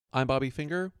I'm Bobby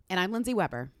Finger. And I'm Lindsay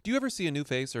Weber. Do you ever see a new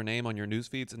face or name on your news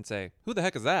feeds and say, who the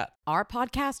heck is that? Our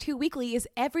podcast, Who Weekly, is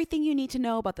everything you need to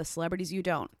know about the celebrities you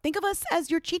don't. Think of us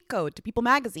as your cheat code to People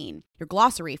magazine, your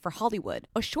glossary for Hollywood,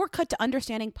 a shortcut to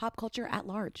understanding pop culture at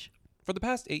large. For the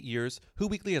past 8 years, Who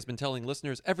Weekly has been telling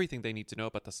listeners everything they need to know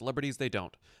about the celebrities they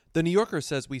don't. The New Yorker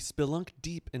says we spelunk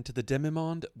deep into the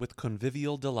demi-monde with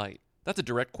convivial delight. That's a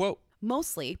direct quote.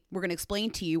 Mostly, we're going to explain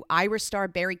to you Irish star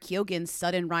Barry Keoghan's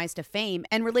sudden rise to fame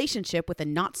and relationship with a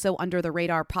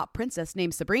not-so-under-the-radar pop princess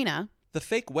named Sabrina. The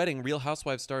fake wedding Real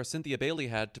Housewives star Cynthia Bailey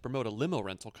had to promote a limo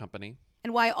rental company.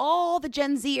 And why all the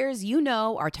Gen Zers you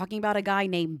know are talking about a guy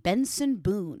named Benson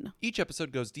Boone. Each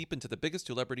episode goes deep into the biggest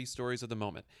celebrity stories of the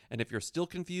moment. And if you're still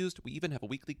confused, we even have a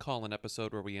weekly call-in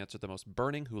episode where we answer the most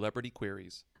burning celebrity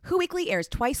queries. Who Weekly airs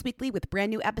twice weekly with brand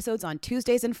new episodes on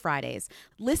Tuesdays and Fridays.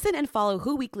 Listen and follow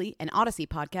Who Weekly, an Odyssey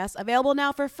podcast, available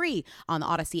now for free on the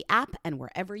Odyssey app and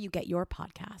wherever you get your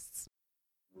podcasts.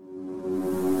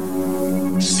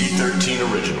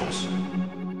 C13 Originals.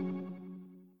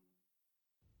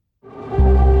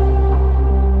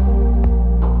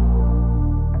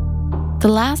 The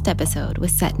last episode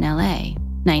was set in LA,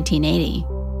 1980.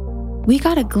 We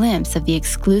got a glimpse of the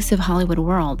exclusive Hollywood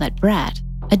world that Brett,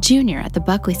 a junior at the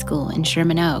Buckley School in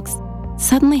Sherman Oaks,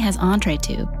 suddenly has entree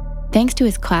to, thanks to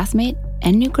his classmate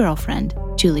and new girlfriend,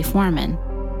 Julie Foreman,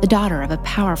 the daughter of a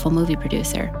powerful movie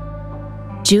producer.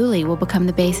 Julie will become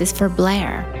the basis for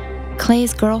Blair,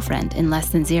 Clay's girlfriend in Less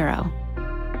Than Zero.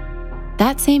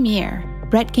 That same year,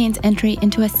 Brett gains entry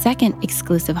into a second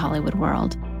exclusive Hollywood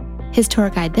world. His tour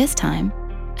guide this time,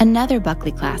 another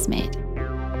Buckley classmate,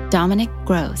 Dominic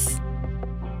Gross.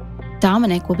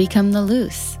 Dominic will become the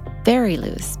loose, very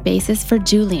loose basis for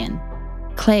Julian,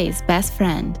 Clay's best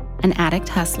friend, an addict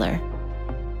hustler.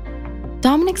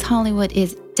 Dominic's Hollywood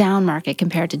is down market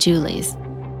compared to Julie's.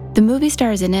 The movie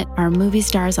stars in it are movie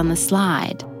stars on the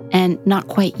slide, and not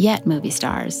quite yet movie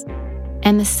stars.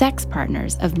 And the sex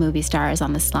partners of movie stars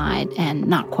on the slide and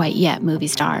not quite yet movie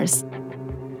stars.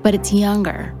 But it's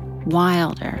younger,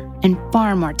 wilder, and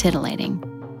far more titillating.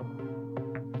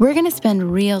 We're going to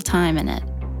spend real time in it,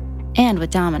 and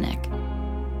with Dominic,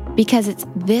 because it's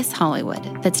this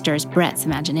Hollywood that stirs Brett's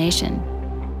imagination.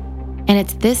 And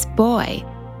it's this boy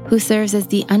who serves as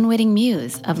the unwitting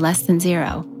muse of Less Than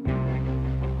Zero.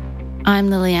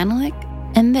 I'm Lily Analik,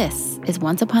 and this is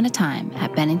Once Upon a Time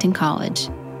at Bennington College.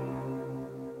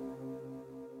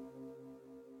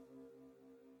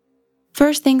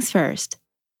 First things first,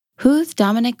 who's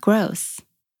Dominic Gross?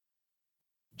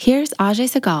 Here's Ajay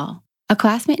Sagal, a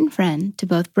classmate and friend to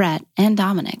both Brett and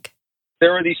Dominic.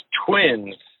 There were these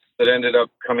twins that ended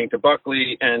up coming to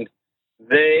Buckley, and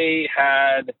they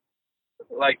had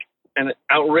like an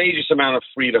outrageous amount of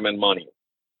freedom and money.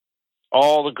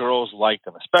 All the girls liked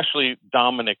him, especially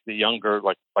Dominic, the younger,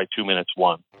 like by 2 minutes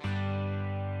one.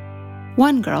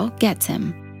 One girl gets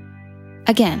him.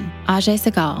 Again, Ajay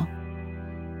Sagal.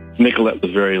 Nicolette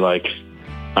was very like,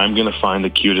 I'm going to find the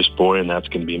cutest boy, and that's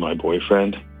going to be my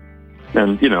boyfriend.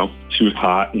 And, you know, she was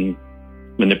hot and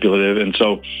manipulative, and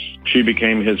so she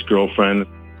became his girlfriend.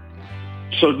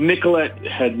 So Nicolette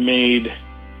had made,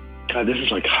 God, this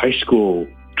is like high school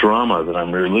drama that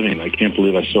I'm reliving. I can't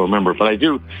believe I still remember, but I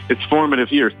do. It's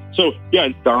formative years. So, yeah,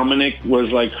 Dominic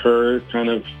was like her kind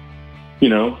of, you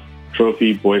know,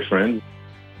 trophy boyfriend.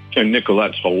 And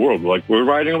Nicolette's whole world, like, we're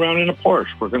riding around in a Porsche.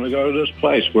 We're going to go to this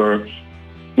place where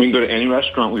we can go to any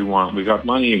restaurant we want. We got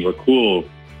money. We're cool.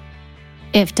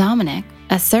 If Dominic,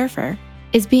 a surfer,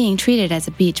 is being treated as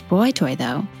a beach boy toy,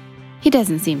 though, he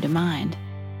doesn't seem to mind.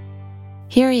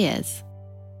 Here he is.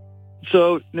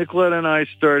 So Nicolette and I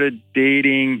started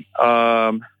dating.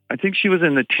 I think she was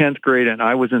in the 10th grade and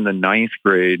I was in the 9th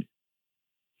grade.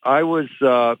 I was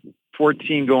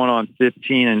 14 going on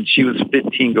 15 and she was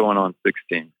 15 going on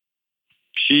 16.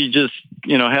 She just,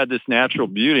 you know, had this natural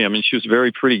beauty. I mean, she was a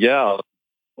very pretty gal.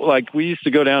 Like, we used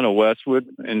to go down to Westwood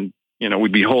and, you know,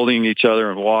 we'd be holding each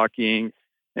other and walking,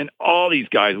 and all these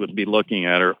guys would be looking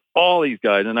at her, all these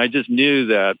guys. And I just knew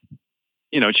that,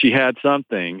 you know, she had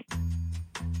something.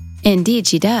 Indeed,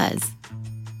 she does.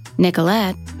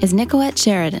 Nicolette is Nicolette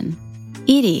Sheridan,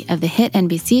 Edie of the hit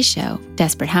NBC show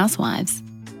Desperate Housewives.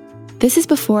 This is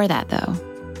before that, though.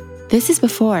 This is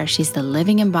before she's the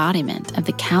living embodiment of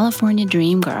the California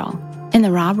dream girl in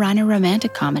the Rob Reiner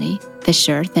romantic comedy The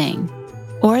Sure Thing,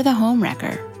 or the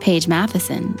homewrecker Paige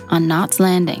Matheson on Knots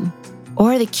Landing,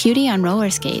 or the cutie on roller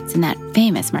skates in that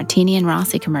famous Martini and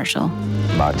Rossi commercial.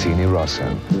 Martini Rossi.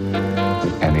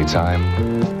 Anytime,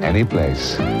 any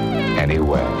place,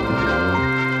 anywhere.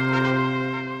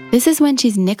 This is when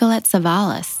she's Nicolette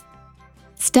Savalas.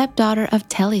 stepdaughter of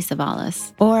Telly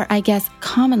Savalas, or I guess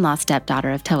common-law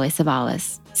stepdaughter of Telly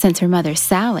Savalas, since her mother,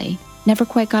 Sally, never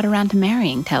quite got around to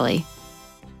marrying Telly.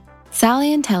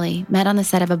 Sally and Telly met on the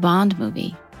set of a Bond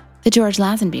movie, the George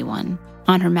Lazenby one,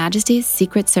 on Her Majesty's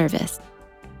Secret Service.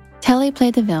 Telly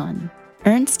played the villain,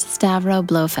 Ernst Stavro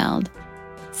Blofeld.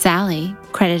 Sally,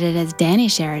 credited as Danny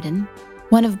Sheridan,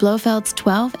 one of Blofeld's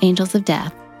 12 Angels of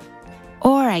Death.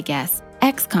 Or, I guess,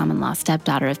 ex-common-law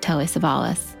stepdaughter of Telly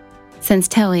Savalas, since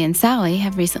Telly and Sally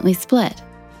have recently split.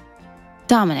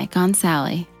 Dominic on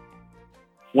Sally.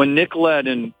 When Nicolette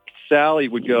and Sally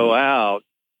would go out,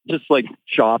 just like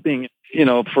shopping,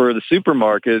 for the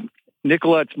supermarket,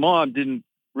 Nicolette's mom didn't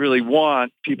really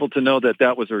want people to know that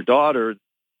that was her daughter.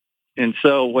 And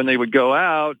so when they would go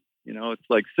out, it's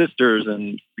like sisters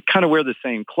and kind of wear the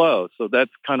same clothes. So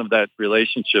that's kind of that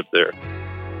relationship there.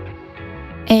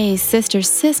 A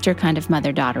sister-sister kind of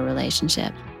mother-daughter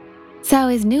relationship.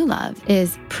 Sally's new love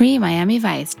is pre-Miami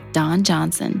Vice Don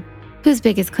Johnson, whose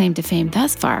biggest claim to fame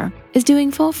thus far is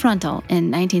doing Full Frontal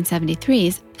in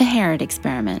 1973's The Herod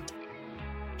Experiment.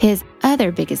 His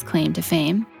other biggest claim to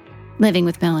fame, living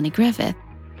with Melanie Griffith,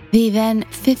 the then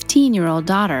 15-year-old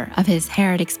daughter of his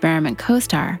Herod Experiment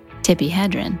co-star, Tippi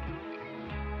Hedren.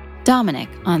 Dominic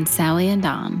on Sally and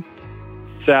Don.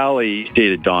 Sally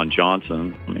dated Don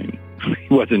Johnson. I mean,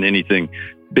 he wasn't anything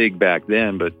big back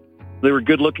then, but they were a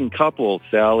good-looking couple,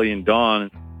 Sally and Don.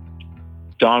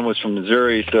 Don was from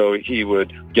Missouri, so he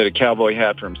would get a cowboy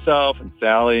hat for himself and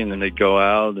Sally, and then they'd go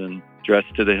out and dress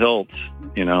to the hilt,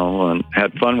 and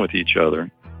had fun with each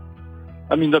other.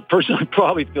 I mean, the person I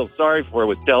probably feel sorry for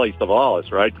was Telly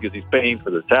Savalas, right? Because he's paying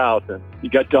for this house, and you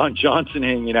got Don Johnson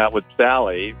hanging out with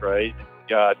Sally, right? You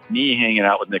got me hanging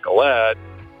out with Nicolette,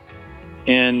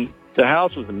 and the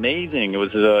house was amazing. It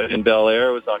was in Bel Air.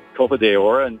 It was on Copa de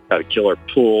Oro, and had a killer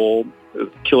pool, a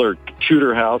killer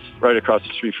Tudor house right across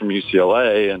the street from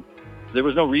UCLA, and there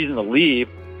was no reason to leave.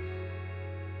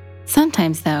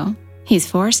 Sometimes, though, he's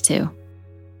forced to.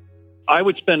 I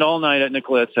would spend all night at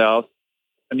Nicolette's house.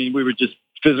 I mean, we were just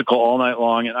physical all night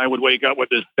long, and I would wake up with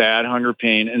this bad hunger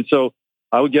pain. And so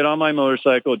I would get on my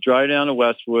motorcycle, drive down to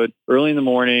Westwood early in the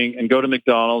morning and go to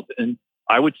McDonald's, and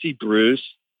I would see Bruce,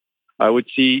 I would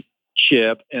see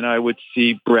Chip, and I would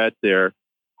see Brett there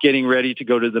getting ready to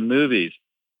go to the movies.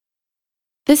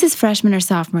 This is freshman or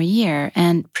sophomore year,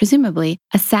 and presumably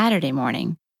a Saturday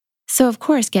morning. So, of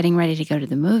course, getting ready to go to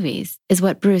the movies is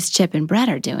what Bruce, Chip, and Brett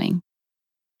are doing.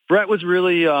 Brett was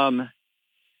really...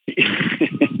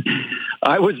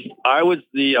 I was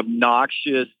the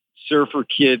obnoxious surfer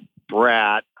kid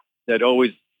brat that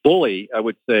always bully, I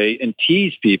would say, and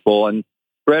tease people. And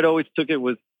Brett always took it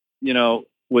with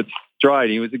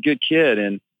stride. He was a good kid,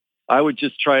 and I would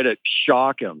just try to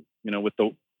shock him, with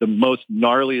the most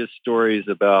gnarliest stories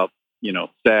about,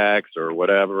 sex or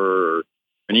whatever.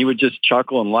 And he would just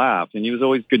chuckle and laugh, and he was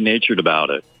always good-natured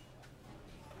about it.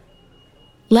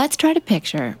 Let's try to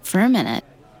picture, for a minute,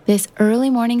 this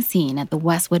early morning scene at the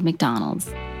Westwood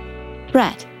McDonald's.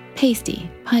 Brett, pasty,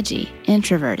 pudgy,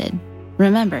 introverted.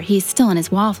 Remember, he's still in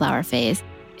his wallflower phase,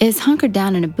 is hunkered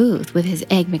down in a booth with his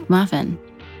Egg McMuffin,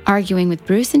 arguing with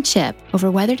Bruce and Chip over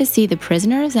whether to see The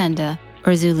Prisoner of Zenda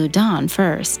or Zulu Dawn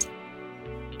first.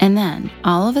 And then,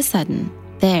 all of a sudden,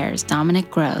 there's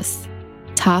Dominic Gross,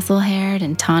 tousle-haired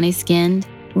and tawny-skinned,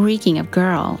 reeking of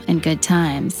girl and good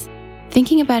times,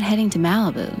 thinking about heading to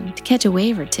Malibu to catch a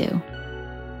wave or two.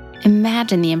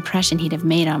 Imagine the impression he'd have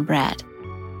made on Brett.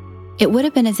 It would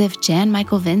have been as if Jan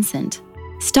Michael Vincent,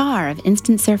 star of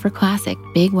instant surfer classic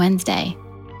Big Wednesday,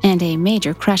 and a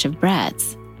major crush of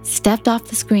Brett's, stepped off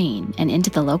the screen and into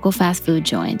the local fast food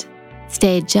joint,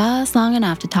 stayed just long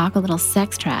enough to talk a little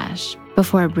sex trash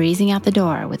before breezing out the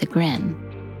door with a grin.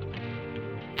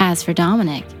 As for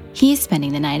Dominic, he's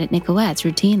spending the night at Nicolette's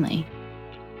routinely.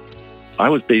 I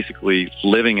was basically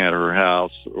living at her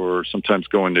house or sometimes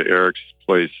going to Eric's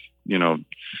place,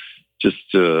 just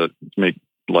to make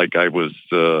like I was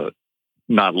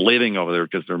not living over there,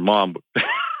 because their mom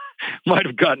might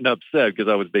have gotten upset because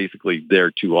I was basically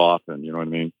there too often, you know what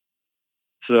I mean?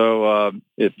 So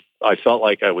if I felt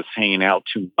like I was hanging out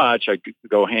too much, I could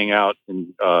go hang out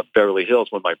in Beverly Hills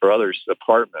with my brother's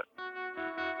apartment.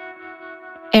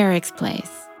 Eric's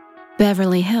place,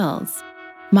 Beverly Hills,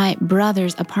 my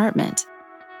brother's apartment.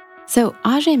 So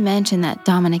Ajay mentioned that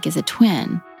Dominic is a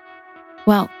twin.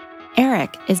 Well,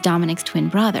 Eric is Dominic's twin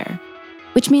brother,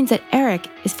 which means that Eric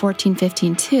is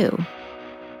 14-15 too.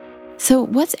 So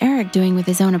what's Eric doing with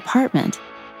his own apartment?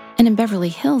 And in Beverly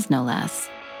Hills, no less.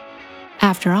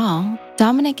 After all,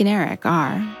 Dominic and Eric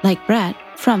are, like Brett,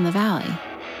 from the Valley.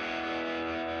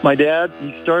 My dad,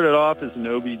 he started off as an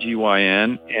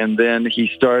OBGYN, and then he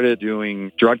started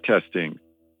doing drug testing.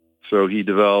 So he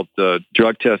developed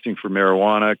drug testing for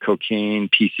marijuana, cocaine,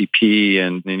 PCP,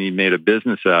 and then he made a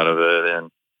business out of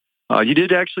it. And he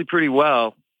did actually pretty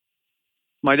well.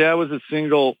 My dad was a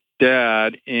single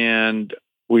dad, and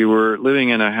we were living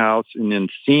in a house in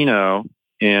Encino,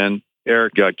 and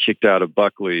Eric got kicked out of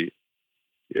Buckley.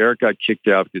 Eric got kicked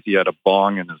out because he had a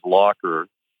bong in his locker.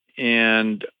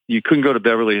 And you couldn't go to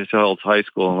Beverly Hills High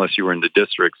School unless you were in the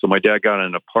district. So my dad got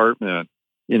an apartment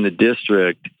in the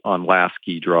district on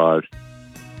Lasky Drive.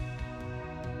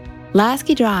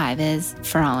 Lasky Drive is,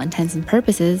 for all intents and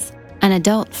purposes, an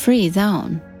adult-free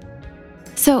zone.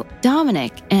 So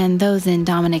Dominic and those in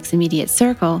Dominic's immediate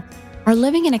circle are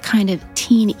living in a kind of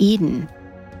teen Eden,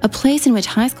 a place in which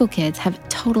high school kids have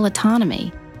total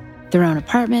autonomy, their own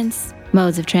apartments,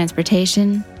 modes of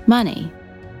transportation, money.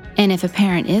 And if a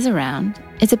parent is around,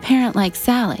 it's a parent like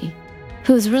Sally,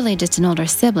 who's really just an older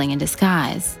sibling in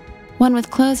disguise, one with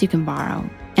clothes you can borrow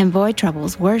and boy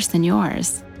troubles worse than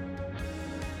yours.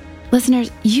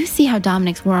 Listeners, you see how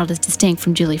Dominic's world is distinct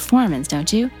from Julie Foreman's,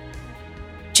 don't you?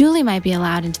 Julie might be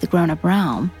allowed into the grown-up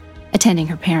realm, attending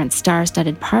her parents'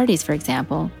 star-studded parties, for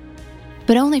example,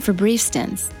 but only for brief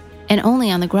stints and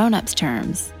only on the grown-ups'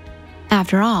 terms.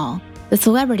 After all, the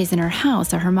celebrities in her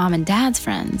house are her mom and dad's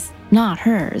friends, not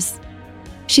hers.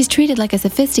 She's treated like a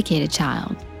sophisticated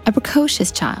child, a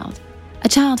precocious child, a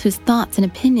child whose thoughts and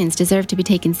opinions deserve to be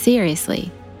taken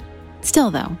seriously. Still,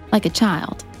 though, like a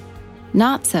child.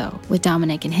 Not so with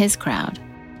Dominic and his crowd.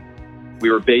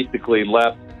 We were basically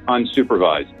left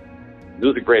unsupervised. It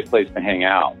was a great place to hang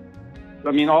out.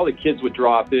 I mean, all the kids would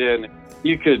drop in.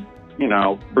 You could,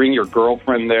 bring your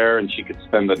girlfriend there and she could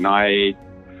spend the night.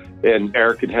 And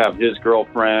Eric could have his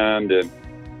girlfriend, and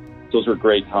those were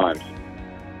great times.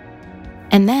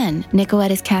 And then Nicolette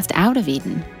is cast out of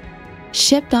Eden,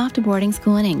 shipped off to boarding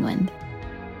school in England.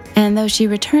 And though she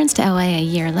returns to LA a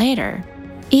year later,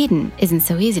 Eden isn't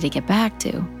so easy to get back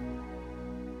to.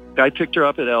 I picked her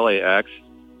up at LAX,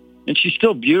 and she's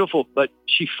still beautiful, but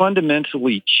she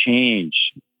fundamentally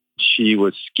changed. She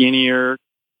was skinnier.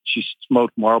 She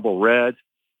smoked Marlboro Reds.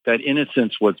 That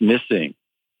innocence was missing.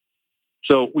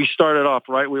 So we started off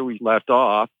right where we left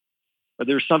off, but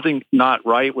there's something not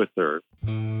right with her.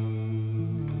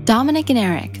 Dominic and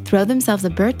Eric throw themselves a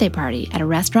birthday party at a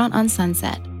restaurant on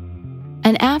Sunset.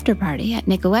 An after party at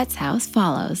Nicolette's house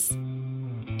follows.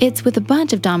 It's with a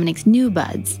bunch of Dominic's new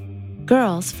buds,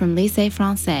 girls from Lycée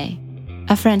Français,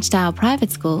 a French-style private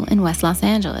school in West Los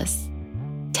Angeles.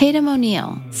 Tatum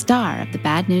O'Neal, star of the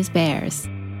Bad News Bears,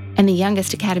 and the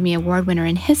youngest Academy Award winner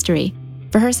in history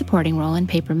for her supporting role in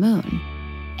Paper Moon.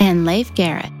 And Leif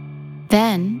Garrett,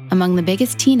 then among the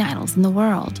biggest teen idols in the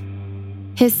world.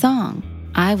 His song,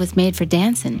 I Was Made for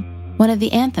Dancin', one of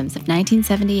the anthems of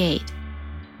 1978.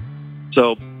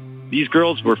 So these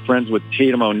girls were friends with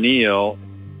Tatum O'Neal,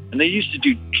 and they used to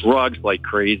do drugs like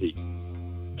crazy.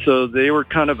 So they were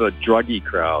kind of a druggy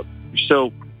crowd.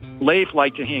 So Leif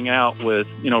liked to hang out with,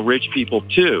 rich people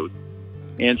too.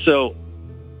 And so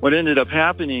what ended up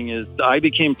happening is I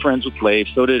became friends with Leif,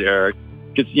 so did Eric,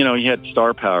 because, he had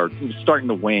star power. It was starting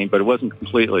to wane, but it wasn't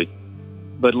completely.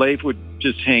 But Leif would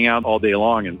just hang out all day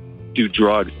long and do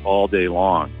drugs all day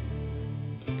long.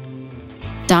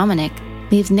 Dominic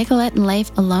leaves Nicolette and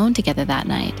Leif alone together that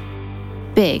night.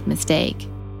 Big mistake.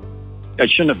 I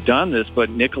shouldn't have done this, but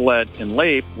Nicolette and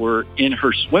Leif were in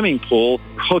her swimming pool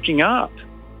hooking up.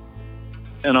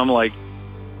 And I'm like,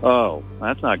 oh,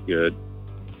 that's not good.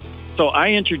 So I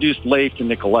introduced Leif to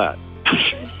Nicolette.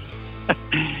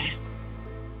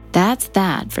 That's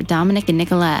that for Dominic and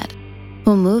Nicolette,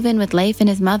 who'll move in with Leif and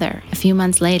his mother a few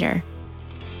months later.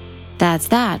 That's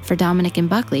that for Dominic and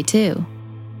Buckley, too.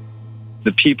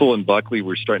 The people in Buckley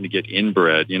were starting to get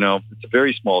inbred. It's a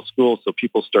very small school, so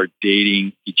people start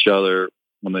dating each other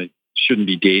when they shouldn't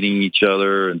be dating each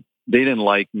other. And they didn't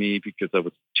like me because I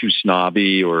was too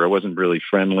snobby or I wasn't really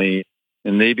friendly.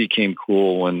 And they became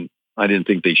cool when I didn't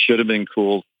think they should have been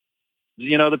cool.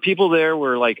 The people there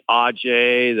were like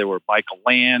Ajay, there were Michael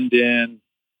Landon,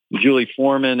 Julie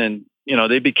Foreman, and,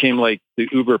 they became like the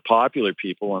uber popular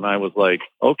people. And I was like,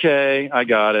 okay, I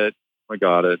got it.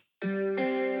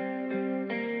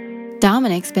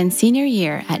 Dominic spends senior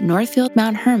year at Northfield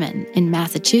Mount Hermon in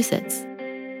Massachusetts,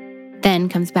 then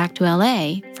comes back to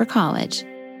LA for college.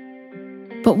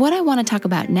 But what I want to talk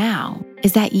about now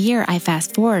is that year I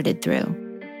fast-forwarded through.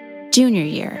 Junior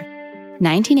year,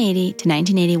 1980 to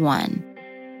 1981.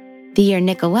 The year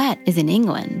Nicolette is in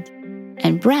England,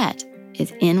 and Brett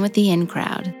is in with the in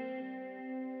crowd.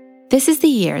 This is the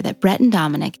year that Brett and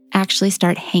Dominic actually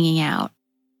start hanging out.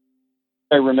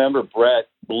 I remember Brett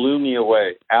blew me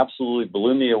away, absolutely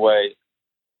blew me away.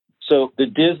 So the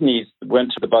Disneys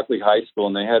went to the Buckley High School,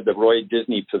 and they had the Roy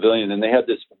Disney Pavilion, and they had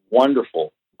this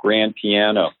wonderful grand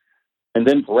piano. And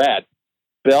then Brett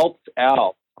belts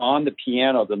out on the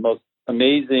piano the most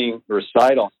amazing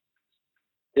recital.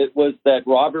 It was that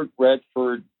Robert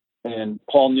Redford and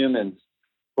Paul Newman's,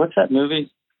 what's that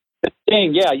movie? The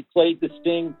Sting, yeah, he played the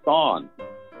Sting song.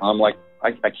 I'm like,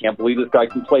 I can't believe this guy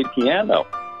can play piano.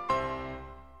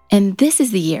 And this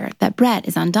is the year that Brett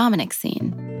is on Dominic's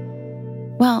scene.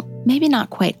 Well, maybe not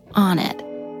quite on it,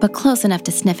 but close enough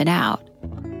to sniff it out.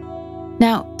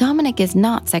 Now, Dominic is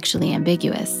not sexually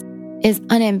ambiguous, is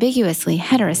unambiguously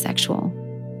heterosexual,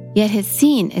 yet his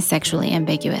scene is sexually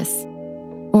ambiguous,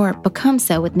 or becomes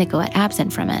so with Nicolette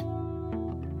absent from it.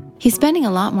 He's spending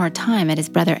a lot more time at his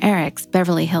brother Eric's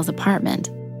Beverly Hills apartment,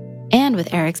 and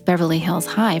with Eric's Beverly Hills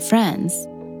High friends,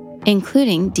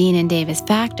 including Dean and Davis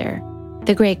Factor,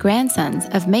 the great-grandsons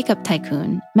of makeup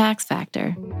tycoon Max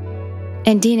Factor.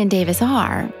 And Dean and Davis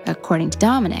are, according to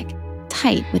Dominic,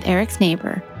 tight with Eric's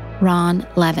neighbor, Ron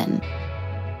Levin.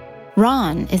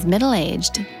 Ron is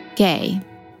middle-aged, gay,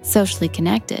 socially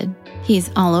connected,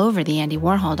 he's all over the Andy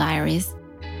Warhol diaries,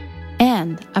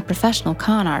 and a professional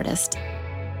con artist.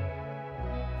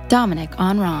 Dominic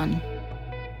on Ron.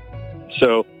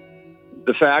 So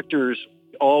the Factors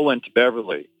all went to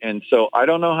Beverly. And so I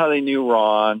don't know how they knew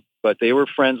Ron, but they were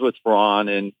friends with Ron,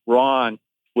 and Ron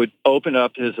would open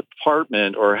up his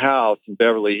apartment or house in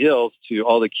Beverly Hills to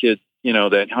all the kids,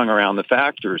 that hung around the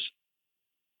Factors.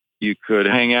 You could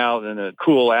hang out in a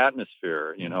cool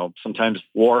atmosphere. Sometimes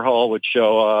Warhol would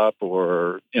show up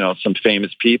or, some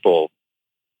famous people.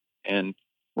 And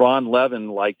Ron Levin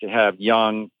liked to have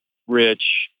young, rich,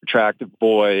 attractive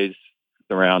boys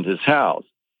around his house.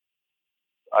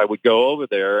 I would go over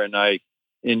there and I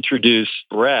introduced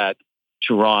Brett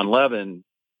to Ron Levin.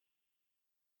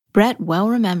 Brett well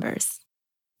remembers.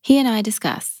 He and I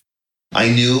discuss. I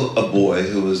knew a boy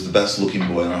who was the best looking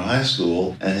boy in our high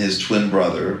school, and his twin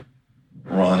brother,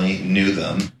 Ronnie, knew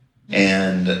them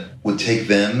and would take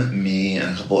them, me,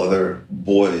 and a couple other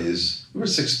boys who were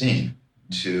 16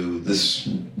 to this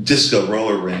disco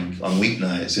roller rink on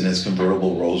weeknights in his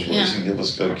convertible Rolls Royce and give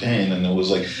us cocaine. And it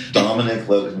was like Dominic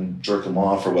let him jerk him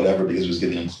off or whatever because he was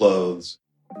giving him clothes.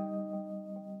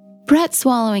 Brett's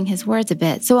swallowing his words a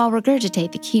bit, so I'll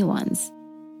regurgitate the key ones.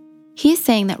 He's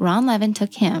saying that Ron Levin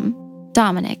took him,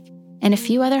 Dominic, and a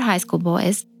few other high school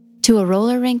boys to a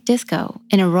roller rink disco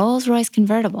in a Rolls-Royce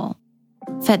convertible,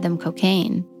 fed them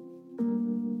cocaine.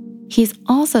 He's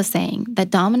also saying that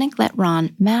Dominic let Ron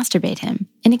masturbate him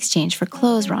in exchange for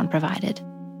clothes Ron provided.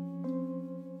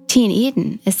 Teen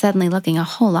Eden is suddenly looking a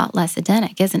whole lot less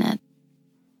Edenic, isn't it?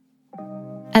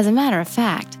 As a matter of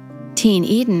fact, Teen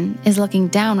Eden is looking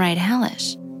downright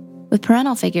hellish, with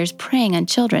parental figures preying on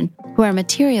children who are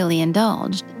materially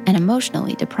indulged and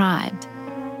emotionally deprived.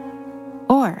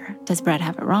 Or does Brett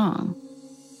have it wrong?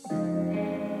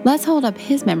 Let's hold up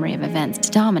his memory of events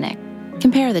to Dominic.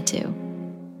 Compare the two.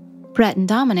 Brett and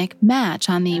Dominic match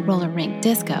on the roller rink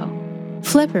disco,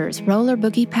 Flipper's Roller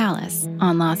Boogie Palace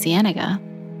on La Cienega,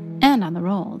 and on the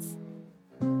Rolls.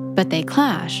 But they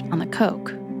clash on the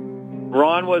coke.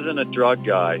 Ron wasn't a drug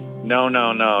guy. No.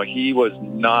 He was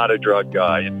not a drug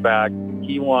guy. In fact,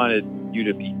 he wanted you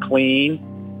to be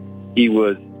clean. He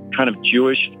was kind of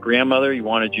Jewish grandmother. He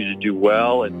wanted you to do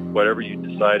well and whatever you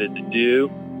decided to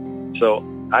do. So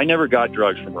I never got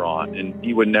drugs from Ron, and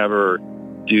he would never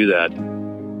do that.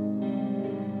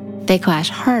 They clash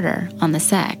harder on the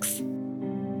sex.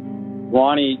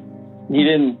 Ronnie, he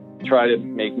didn't try to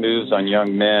make moves on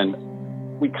young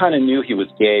men. We kind of knew he was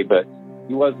gay, but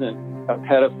he wasn't a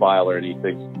pedophile or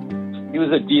anything. He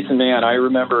was a decent man. I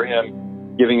remember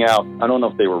him giving out, I don't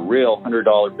know if they were real,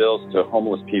 $100 bills to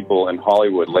homeless people in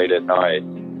Hollywood late at night.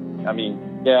 I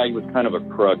mean, yeah, he was kind of a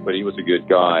crook, but he was a good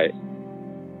guy.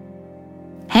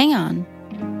 Hang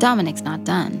on. Dominic's not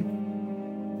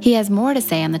done. He has more to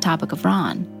say on the topic of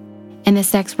Ron, and the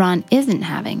sex Ron isn't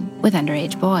having with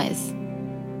underage boys.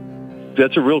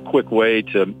 That's a real quick way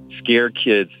to scare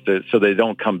kids so they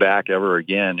don't come back ever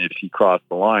again if he crossed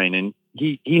the line. And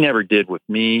he never did with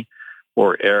me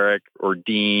or Eric or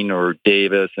Dean or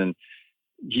Davis. And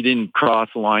he didn't cross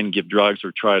the line and give drugs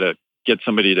or try to get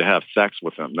somebody to have sex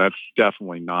with him. That's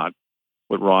definitely not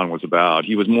what Ron was about.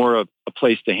 He was more of a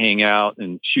place to hang out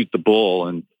and shoot the bull.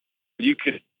 And you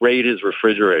could raid his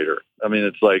refrigerator. I mean,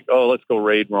 it's like, oh, let's go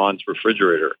raid Ron's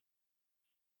refrigerator.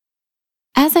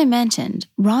 As I mentioned,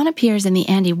 Ron appears in the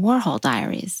Andy Warhol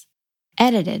diaries,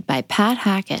 edited by Pat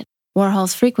Hackett,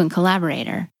 Warhol's frequent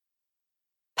collaborator.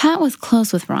 Pat was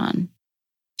close with Ron.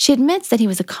 She admits that he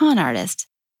was a con artist,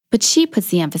 but she puts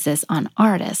the emphasis on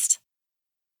artist.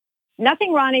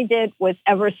 Nothing Ronnie did was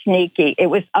ever sneaky. It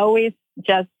was always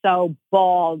just so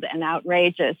bold and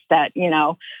outrageous that, you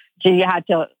had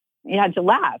to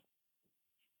laugh.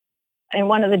 In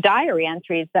one of the diary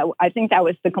entries, that I think that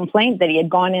was the complaint, that he had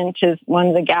gone into one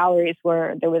of the galleries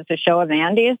where there was a show of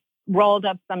Andy's, rolled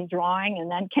up some drawing,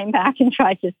 and then came back and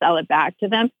tried to sell it back to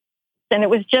them. And it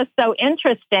was just so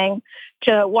interesting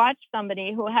to watch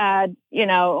somebody who had,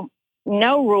 no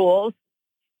rules,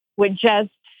 would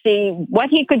just see what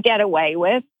he could get away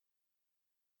with.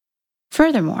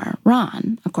 Furthermore,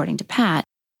 Ron, according to Pat,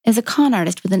 is a con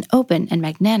artist with an open and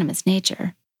magnanimous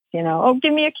nature. Oh,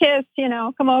 give me a kiss,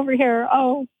 come over here.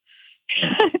 Oh,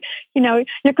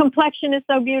 your complexion is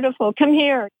so beautiful. Come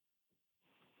here.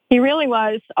 He really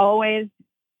was always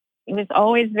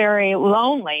very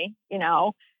lonely,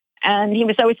 and he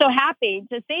was always so happy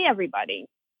to see everybody.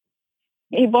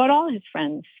 He bought all his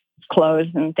friends clothes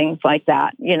and things like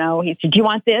that. He said, do you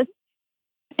want this?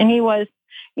 And he was,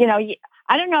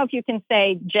 I don't know if you can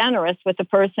say generous with the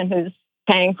person who's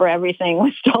paying for everything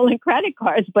with stolen credit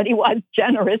cards, but he was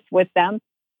generous with them.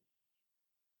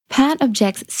 Pat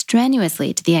objects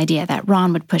strenuously to the idea that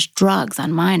Ron would push drugs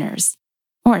on minors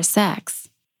or sex.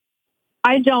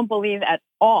 I don't believe at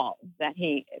all that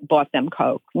he bought them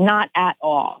coke. Not at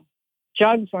all.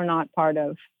 Drugs were not part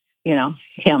of,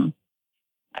 him.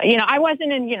 I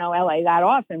wasn't in, LA that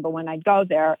often, but when I'd go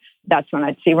there, that's when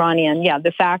I'd see Ronnie. And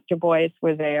the Factor boys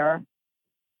were there.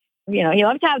 He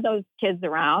loved to have those kids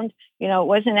around. It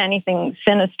wasn't anything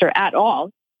sinister at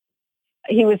all.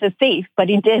 He was a thief, but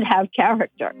he did have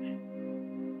character.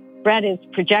 Brett is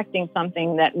projecting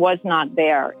something that was not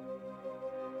there.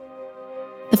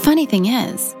 The funny thing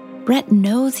is, Brett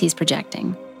knows he's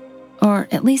projecting, or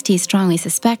at least he strongly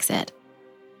suspects it.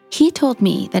 He told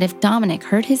me that if Dominic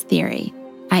heard his theory,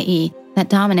 i.e., that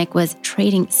Dominic was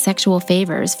trading sexual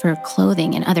favors for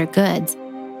clothing and other goods,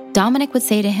 Dominic would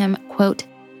say to him, quote,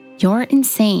 "You're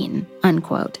insane,"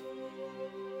 unquote.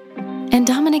 And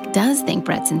Dominic does think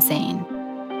Brett's insane,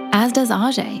 as does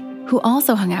Ajay, who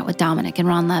also hung out with Dominic and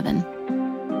Ron Levin.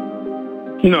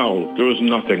 No, there was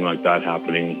nothing like that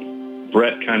happening.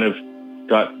 Brett kind of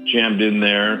got jammed in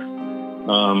there.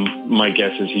 My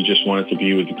guess is he just wanted to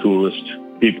be with the coolest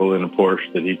people in a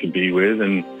Porsche that he could be with,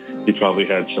 and he probably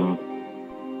had some,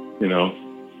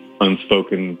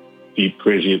 unspoken, deep,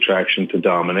 crazy attraction to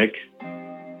Dominic.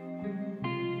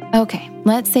 Okay,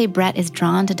 let's say Brett is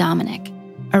drawn to Dominic,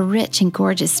 a rich and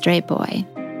gorgeous straight boy,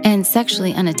 and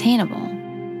sexually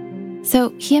unattainable.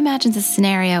 So he imagines a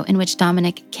scenario in which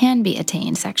Dominic can be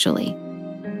attained sexually,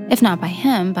 if not by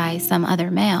him, by some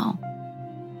other male.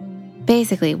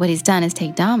 Basically, what he's done is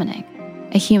take Dominic,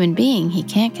 a human being he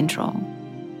can't control,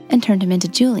 and turned him into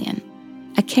Julian,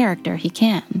 a character he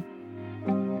can.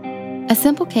 A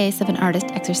simple case of an artist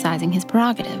exercising his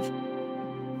prerogative.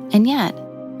 And yet,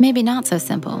 maybe not so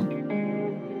simple.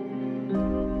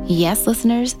 Yes,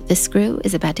 listeners, the screw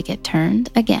is about to get turned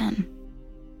again.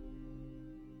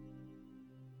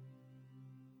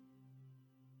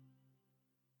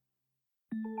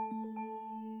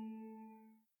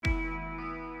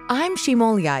 I'm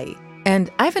Shimol Yai, and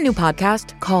I have a new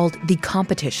podcast called The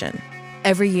Competition.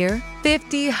 Every year,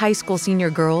 50 high school senior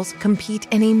girls compete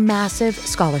in a massive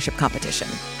scholarship competition.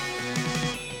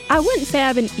 I wouldn't say I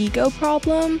have an ego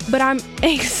problem, but I'm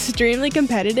extremely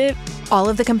competitive. All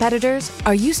of the competitors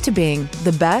are used to being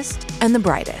the best and the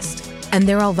brightest, and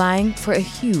they're all vying for a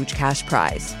huge cash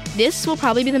prize. This will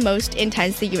probably be the most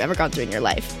intense thing you've ever gone through in your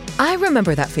life. I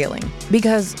remember that feeling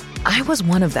because I was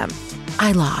one of them.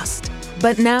 I lost.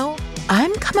 But now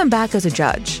I'm coming back as a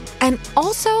judge and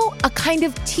also a kind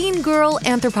of teen girl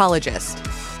anthropologist.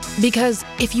 Because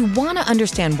if you want to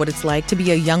understand what it's like to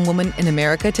be a young woman in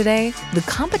America today, The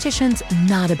Competition's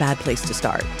not a bad place to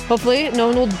start. Hopefully no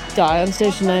one will die on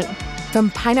stage tonight. From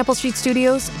Pineapple Street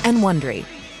Studios and Wondery,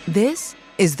 this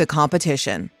is The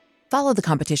Competition. Follow The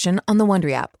Competition on the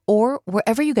Wondery app or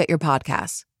wherever you get your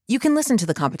podcasts. You can listen to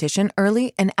The Competition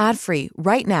early and ad-free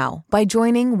right now by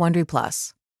joining Wondery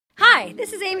Plus. Hi,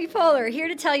 this is Amy Poehler, here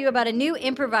to tell you about a new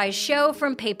improvised show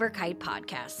from Paper Kite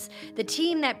Podcasts, the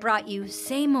team that brought you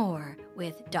Say More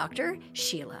with Dr.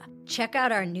 Sheila. Check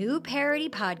out our new parody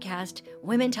podcast,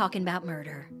 Women Talking About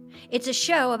Murder. It's a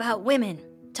show about women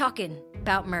talking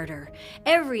about murder.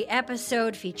 Every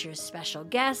episode features special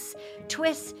guests,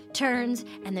 twists, turns,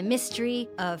 and the mystery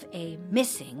of a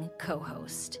missing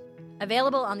co-host.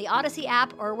 Available on the Odyssey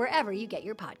app or wherever you get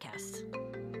your podcasts.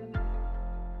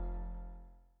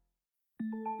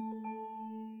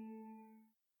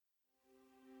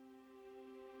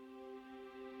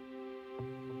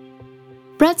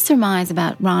 Brett's surmise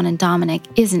about Ron and Dominic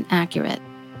isn't accurate.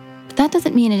 that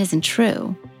doesn't mean it isn't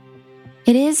true.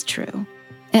 It is true,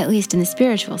 at least in the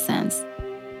spiritual sense,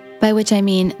 by which I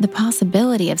mean the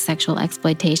possibility of sexual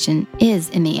exploitation is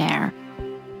in the air.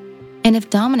 And if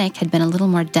Dominic had been a little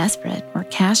more desperate or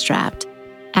cash-strapped,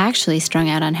 actually strung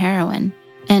out on heroin,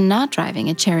 and not driving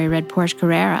a cherry red Porsche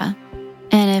Carrera,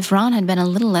 and if Ron had been a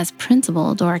little less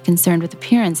principled or concerned with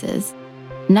appearances,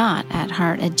 not at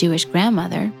heart a Jewish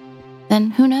grandmother,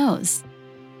 then who knows?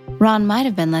 Ron might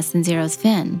have been Less Than Zero's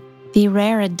Finn, the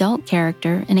rare adult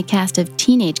character in a cast of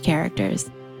teenage characters,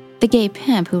 the gay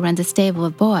pimp who runs a stable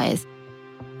of boys,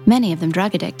 many of them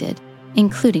drug-addicted,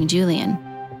 including Julian.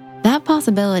 That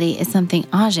possibility is something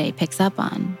Ajay picks up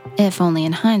on, if only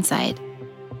in hindsight.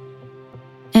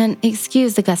 And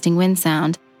excuse the gusting wind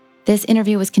sound, this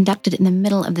interview was conducted in the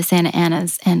middle of the Santa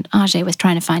Anas, and Ajay was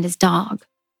trying to find his dog.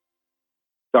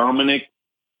 Dominic,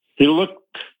 he looked,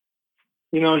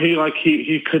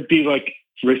 he could be like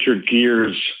Richard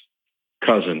Gere's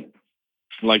cousin.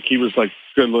 Like he was like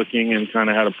good looking and kind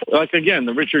of had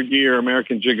the Richard Gere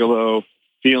American Gigolo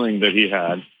feeling that he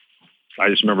had. I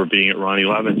just remember being at Ronnie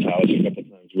Levin's house a couple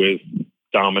times with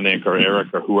Dominic or Eric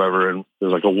or whoever, and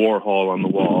there's like a Warhol on the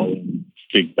wall and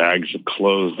big bags of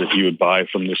clothes that he would buy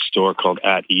from this store called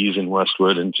At Ease in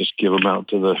Westwood and just give them out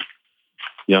to the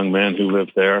young men who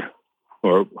lived there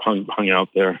or hung out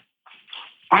there.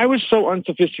 I was so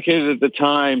unsophisticated at the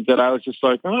time that I was just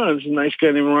like, oh, this is a nice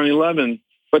guy named Ronnie Levin.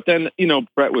 But then,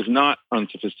 Brett was not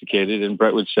unsophisticated, and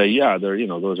Brett would say, yeah,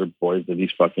 those are boys that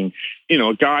he's fucking,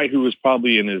 a guy who was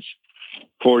probably in his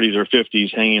 40s or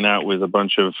 50s hanging out with a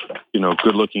bunch of,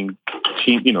 good-looking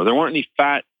teen, there weren't any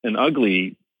fat and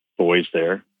ugly boys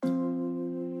there.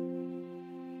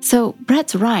 So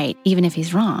Brett's right, even if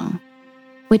he's wrong,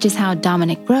 which is how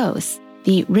Dominic Gross,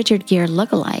 the Richard Gere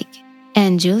lookalike,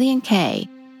 and Julian Kay,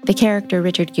 the character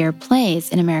Richard Gere plays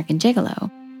in American Gigolo,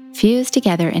 fused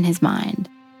together in his mind.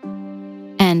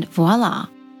 And voila,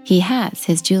 he has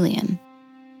his Julian.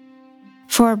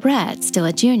 For Brett, still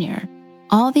a junior,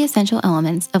 all the essential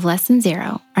elements of Less Than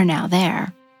Zero are now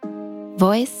there.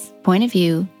 Voice, point of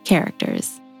view,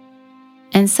 characters.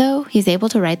 And so he's able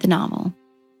to write the novel.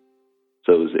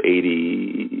 So it was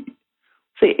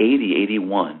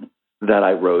 81 that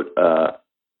I wrote a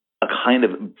kind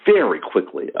of very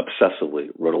quickly, obsessively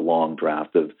wrote a long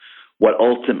draft of what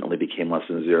ultimately became Less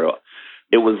Than Zero.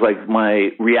 It was like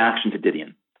my reaction to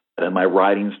Didion, and my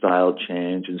writing style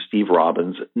changed, and Steve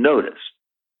Robbins noticed.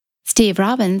 Steve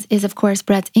Robbins is, of course,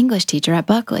 Brett's English teacher at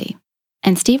Buckley,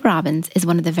 and Steve Robbins is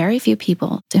one of the very few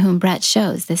people to whom Brett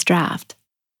shows this draft.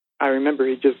 I remember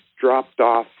he just dropped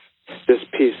off this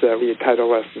piece that we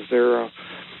titled Less Than Zero,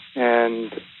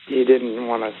 and he didn't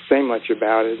want to say much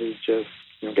about it. He just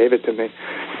gave it to me,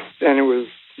 and it was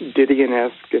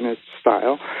Didion-esque in its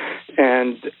style,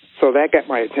 and so that got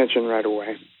my attention right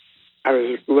away. I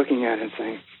was looking at it and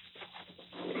saying,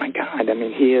 my God, I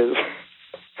mean, he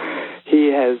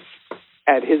has,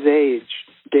 at his age,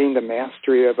 gained a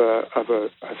mastery of a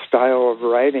style of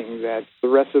writing that the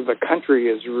rest of the country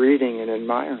is reading and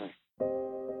admiring.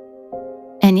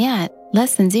 And yet,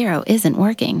 Less Than Zero isn't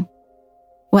working.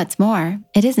 What's more,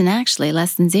 it isn't actually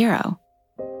Less Than Zero.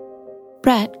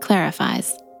 Brett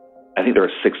clarifies. I think there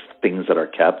are 6 things that are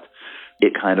kept.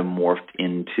 It kind of morphed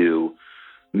into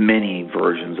many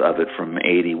versions of it from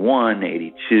 81,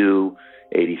 82,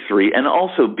 83, and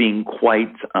also being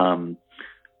quite,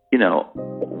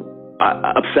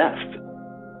 obsessed.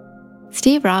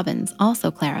 Steve Robbins also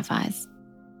clarifies.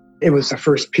 It was the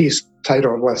first piece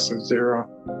titled Less Than Zero.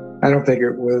 I don't think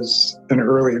it was an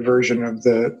early version of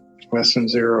the Less Than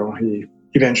Zero he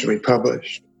eventually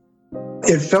published.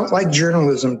 It felt like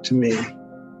journalism to me,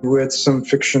 with some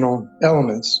fictional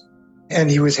elements. And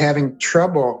he was having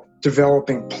trouble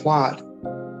developing plot.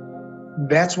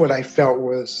 That's what I felt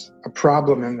was a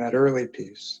problem in that early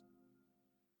piece.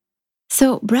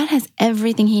 So Brett has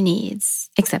everything he needs,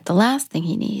 except the last thing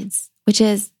he needs, which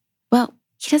is, well,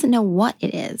 he doesn't know what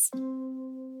it is.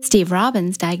 Steve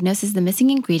Robbins diagnoses the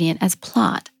missing ingredient as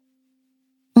plot.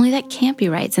 Only that can't be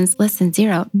right, since Less Than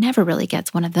Zero never really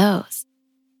gets one of those.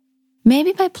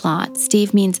 Maybe by plot,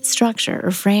 Steve means structure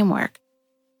or framework.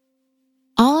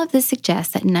 All of this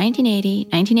suggests that in 1980,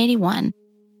 1981,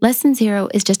 Less Than Zero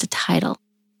is just a title,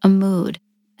 a mood,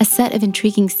 a set of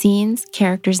intriguing scenes,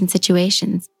 characters, and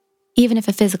situations, even if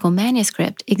a physical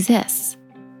manuscript exists.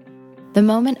 The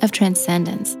moment of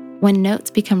transcendence, when notes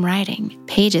become writing,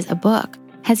 pages a book,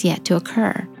 has yet to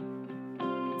occur.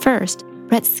 First,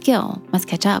 Brett's skill must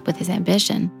catch up with his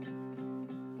ambition.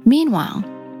 Meanwhile,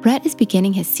 Brett is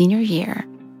beginning his senior year,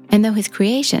 and though his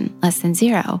creation, Less Than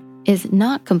Zero, is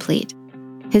not complete,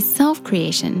 his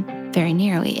self-creation very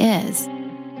nearly is.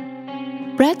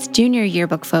 Brett's junior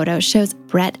yearbook photo shows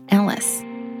Brett Ellis.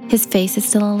 His face is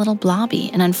still a little blobby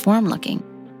and unformed looking,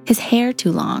 his hair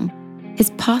too long,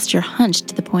 his posture hunched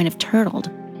to the point of turtled,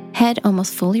 head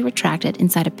almost fully retracted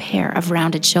inside a pair of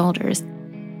rounded shoulders.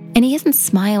 And he isn't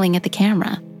smiling at the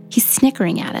camera, he's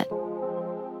snickering at it.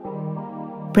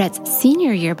 Brett's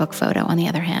senior yearbook photo, on the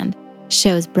other hand,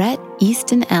 shows Brett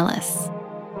Easton Ellis.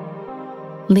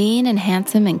 Lean and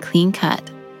handsome and clean cut,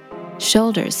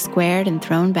 shoulders squared and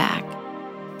thrown back,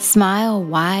 smile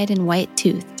wide and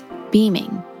white-toothed,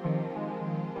 beaming.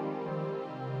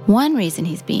 One reason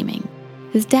he's beaming,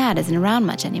 his dad isn't around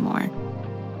much anymore.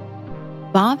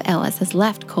 Bob Ellis has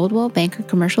left Coldwell Banker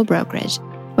Commercial Brokerage,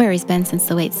 where he's been since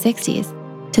the late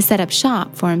 60s, to set up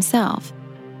shop for himself.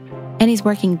 And he's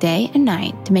working day and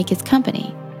night to make his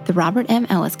company, the Robert M.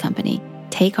 Ellis Company,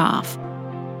 take off,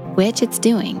 which it's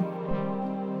doing.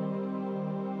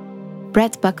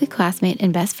 Brett's Buckley classmate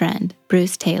and best friend,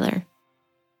 Bruce Taylor.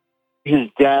 His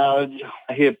dad,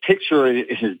 he had a picture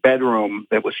in his bedroom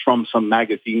that was from some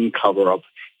magazine cover of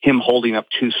him holding up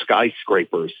two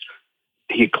skyscrapers.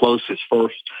 He had closed his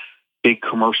first big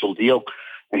commercial deal,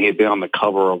 and he had been on the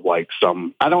cover of like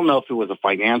some, I don't know if it was a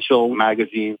financial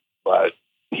magazine, but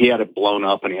he had it blown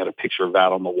up and he had a picture of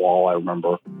that on the wall, I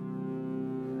remember.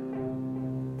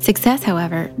 Success,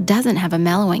 however, doesn't have a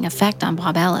mellowing effect on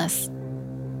Bob Ellis.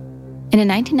 In a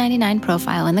 1999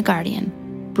 profile in The Guardian,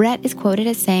 Brett is quoted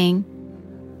as saying,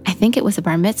 "I think it was a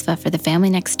bar mitzvah for the family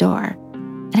next door,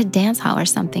 at a dance hall or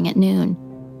something at noon.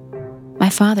 My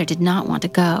father did not want to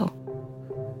go.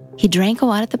 He drank a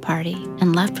lot at the party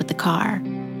and left with the car.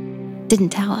 Didn't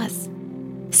tell us.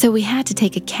 So we had to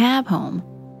take a cab home.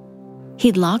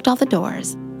 He'd locked all the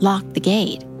doors, locked the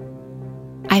gate.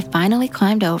 I finally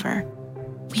climbed over.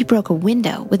 We broke a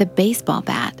window with a baseball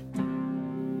bat.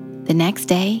 The next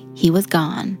day, he was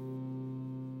gone."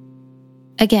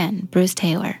 Again, Bruce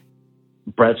Taylor.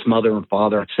 Brett's mother and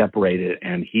father separated,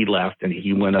 and he left, and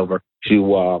he went over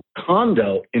to a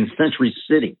condo in Century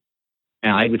City.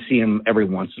 And I would see him every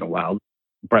once in a while.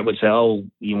 Brett would say, "Oh,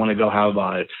 you want to go have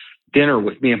dinner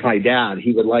with me and my dad?"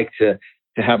 He would like to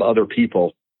have other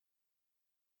people.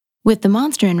 With the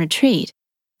monster in retreat,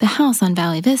 the house on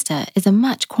Valley Vista is a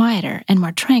much quieter and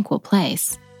more tranquil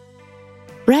place.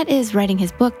 Brett is writing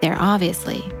his book there,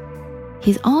 obviously.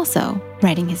 He's also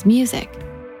writing his music.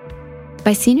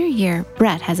 By senior year,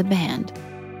 Brett has a band.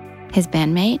 His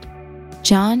bandmate,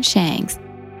 John Shanks,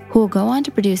 who will go on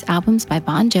to produce albums by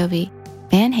Bon Jovi,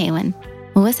 Van Halen,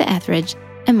 Melissa Etheridge,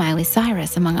 and Miley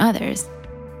Cyrus, among others,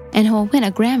 and who will win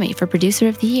a Grammy for Producer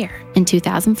of the Year in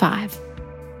 2005.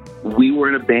 We were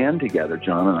in a band together,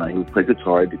 John and I. He would play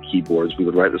guitar, I did keyboards. We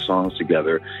would write the songs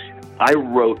together. I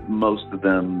wrote most of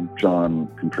them. John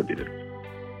contributed.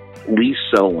 Lee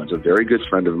Selwyn's a very good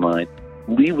friend of mine.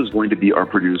 Lee was going to be our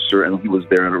producer, and he was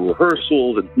there in a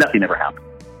rehearsal, and nothing ever happened.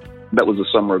 That was the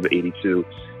summer of '82,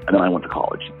 and then I went to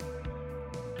college.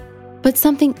 But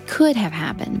something could have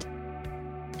happened.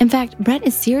 In fact, Brett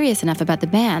is serious enough about the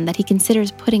band that he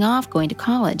considers putting off going to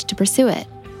college to pursue it,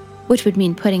 which would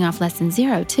mean putting off Less Than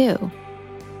Zero, too.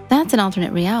 That's an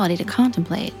alternate reality to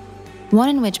contemplate, one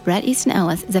in which Bret Easton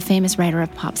Ellis is a famous writer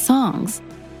of pop songs,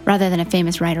 rather than a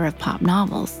famous writer of pop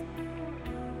novels.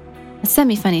 A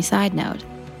semi-funny side note,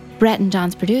 Brett and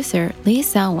John's producer, Lee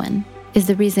Selwyn, is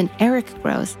the reason Eric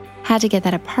Gross had to get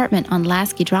that apartment on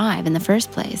Lasky Drive in the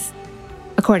first place.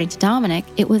 According to Dominic,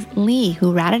 it was Lee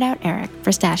who ratted out Eric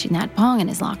for stashing that bong in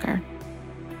his locker.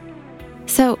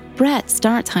 So Brett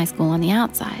starts high school on the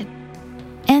outside,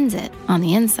 ends it on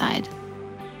the inside.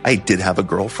 I did have a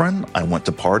girlfriend. I went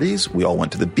to parties. We all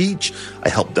went to the beach. I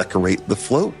helped decorate the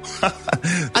float.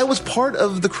 I was part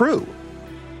of the crew.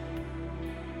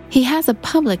 He has a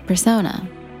public persona,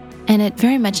 and it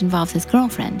very much involves his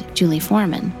girlfriend, Julie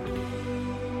Foreman.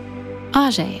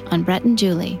 Ajay on Brett and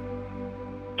Julie.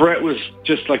 Brett was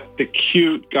just like the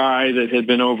cute guy that had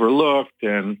been overlooked,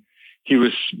 and he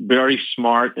was very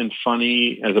smart and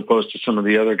funny as opposed to some of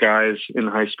the other guys in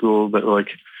high school that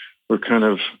were kind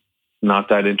of not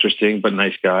that interesting, but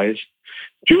nice guys.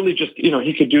 Julie just,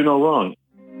 he could do no wrong.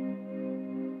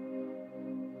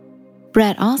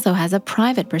 Brett also has a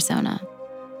private persona,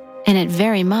 and it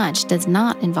very much does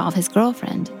not involve his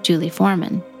girlfriend, Julie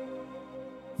Foreman.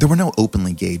 There were no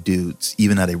openly gay dudes,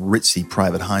 even at a ritzy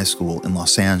private high school in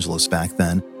Los Angeles back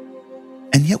then.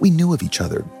 And yet we knew of each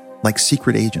other, like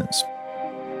secret agents.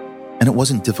 And it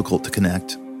wasn't difficult to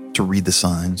connect, to read the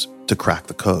signs, to crack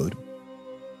the code.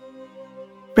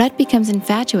 Brett becomes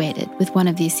infatuated with one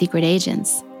of these secret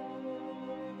agents.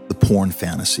 The porn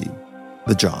fantasy,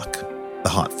 the jock, the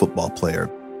hot football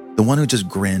player, the one who just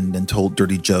grinned and told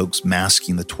dirty jokes,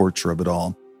 masking the torture of it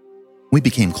all. We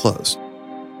became close.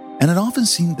 And it often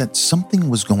seemed that something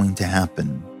was going to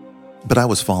happen, but I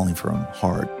was falling for him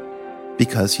hard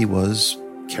because he was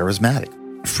charismatic,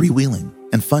 freewheeling,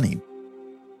 and funny.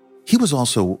 He was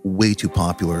also way too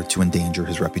popular to endanger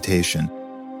his reputation.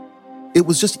 It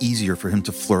was just easier for him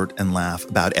to flirt and laugh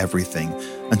about everything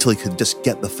until he could just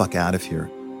get the fuck out of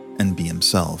here and be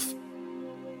himself.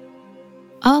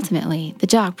 Ultimately, the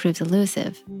jock proves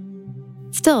elusive.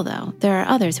 Still, though, there are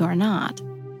others who are not.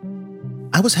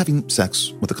 I was having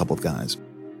sex with a couple of guys.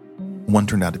 One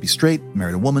turned out to be straight,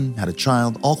 married a woman, had a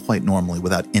child, all quite normally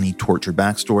without any tortured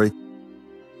backstory.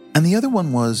 And the other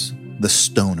one was the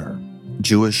stoner,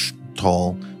 Jewish,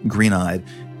 tall, green-eyed,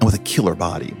 and with a killer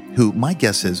body, who my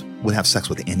guess is would have sex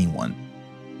with anyone.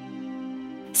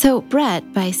 So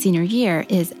Brett, by senior year,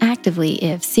 is actively,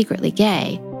 if secretly,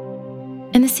 gay.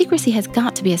 And the secrecy has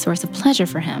got to be a source of pleasure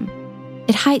for him.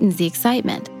 It heightens the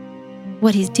excitement.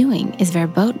 What he's doing is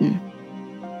verboten.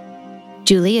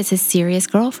 Julie is his serious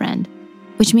girlfriend,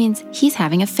 which means he's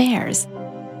having affairs,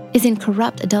 is in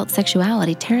corrupt adult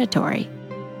sexuality territory.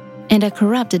 And a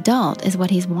corrupt adult is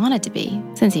what he's wanted to be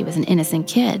since he was an innocent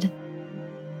kid.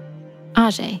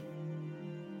 Ajay.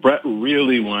 Brett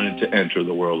really wanted to enter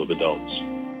the world of adults,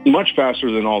 much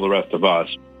faster than all the rest of us.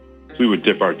 We would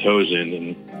dip our toes in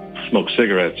and smoke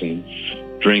cigarettes and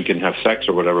drink and have sex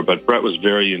or whatever, but Brett was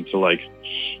very into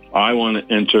I want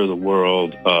to enter the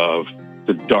world of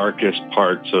the darkest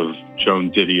parts of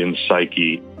Joan Didion's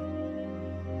psyche.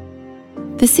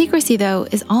 The secrecy, though,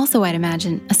 is also, I'd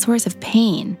imagine, a source of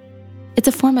pain. It's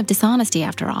a form of dishonesty,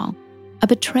 after all, a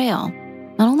betrayal,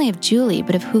 not only of Julie,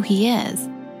 but of who he is.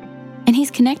 And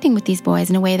he's connecting with these boys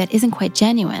in a way that isn't quite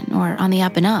genuine or on the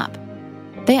up and up.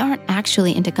 They aren't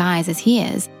actually into guys as he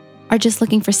is, are just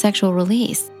looking for sexual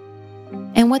release.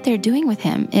 And what they're doing with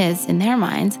him is, in their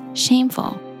minds,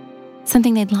 shameful,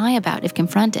 something they'd lie about if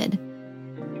confronted,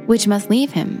 which must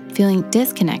leave him feeling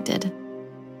disconnected.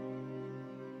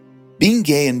 Being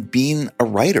gay and being a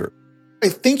writer, I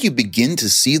think you begin to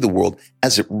see the world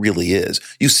as it really is.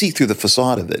 You see through the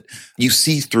facade of it. You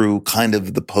see through kind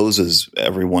of the poses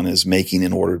everyone is making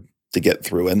in order to get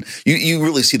through. And you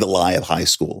really see the lie of high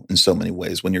school in so many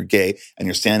ways when you're gay and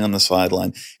you're standing on the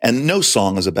sideline and no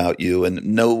song is about you and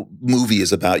no movie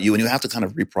is about you and you have to kind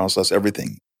of reprocess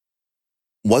everything.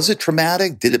 Was it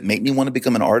traumatic? Did it make me want to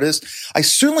become an artist? I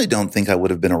certainly don't think I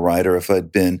would have been a writer if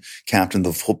I'd been captain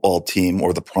of the football team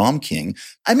or the prom king.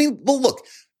 I mean, well, look,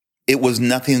 it was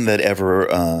nothing that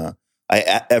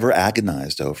I ever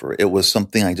agonized over. It was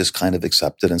something I just kind of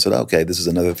accepted and said, okay, this is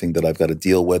another thing that I've got to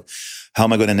deal with. How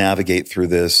am I going to navigate through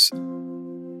this?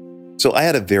 So I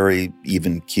had a very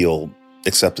even keel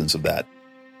acceptance of that.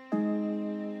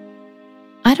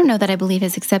 I don't know that I believe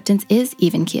his acceptance is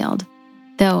even keeled,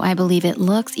 though I believe it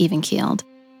looks even keeled,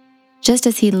 just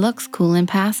as he looks cool and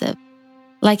passive,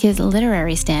 like his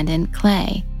literary stand-in,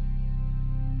 Clay.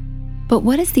 But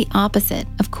what is the opposite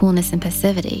of coolness and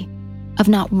passivity, of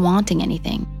not wanting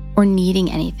anything, or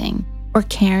needing anything, or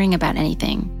caring about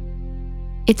anything?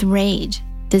 It's rage,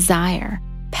 desire,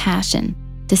 passion,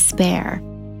 despair,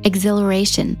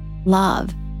 exhilaration,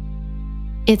 love.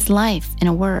 It's life in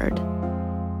a word.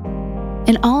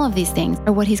 And all of these things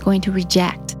are what he's going to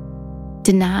reject,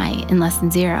 deny in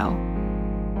Lesson Zero.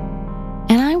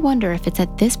 And I wonder if it's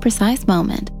at this precise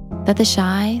moment that the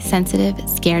shy, sensitive,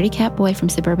 scaredy-cat boy from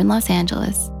suburban Los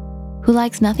Angeles, who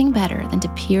likes nothing better than to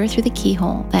peer through the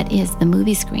keyhole that is the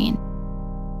movie screen,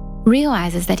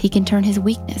 realizes that he can turn his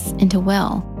weakness into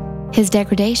will, his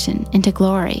degradation into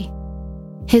glory,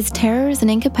 his terrors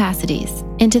and incapacities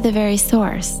into the very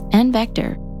source and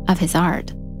vector of his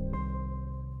art.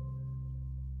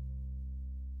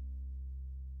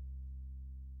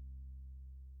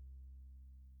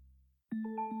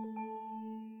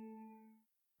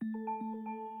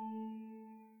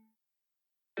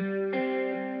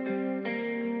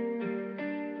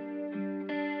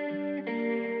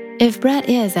 If Brett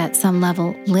is at some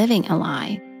level living a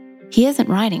lie, he isn't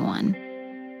writing one.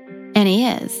 And he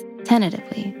is,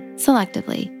 tentatively,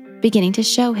 selectively, beginning to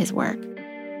show his work.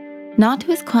 Not to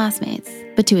his classmates,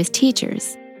 but to his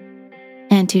teachers.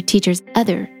 And to teachers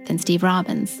other than Steve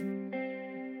Robbins.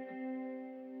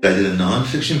 I did a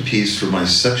nonfiction piece for my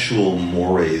sexual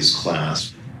mores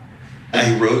class.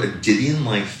 I wrote a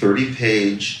Didion-like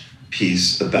 30-page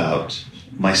piece about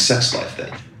my sex life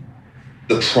then.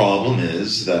 The problem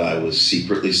is that I was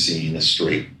secretly seeing a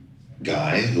straight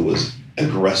guy who was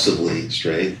aggressively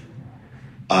straight.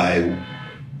 I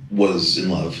was in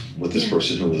love with this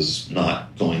person who was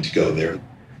not going to go there.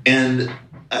 And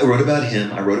I wrote about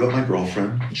him. I wrote about my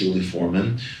girlfriend, Julie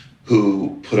Foreman,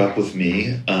 who put up with me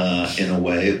in a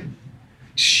way.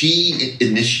 She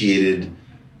initiated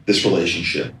this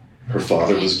relationship. her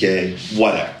father was gay,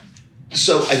 whatever.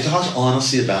 So I talked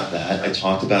honestly about that. I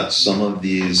talked about some of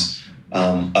these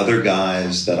other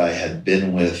guys that I had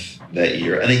been with that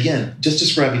year. And again, just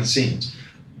describing scenes.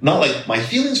 Not like my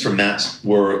feelings for Matt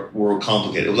were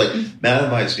complicated. It was like, Matt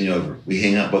invites me over. We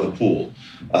hang out by the pool.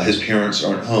 His parents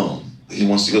aren't home. He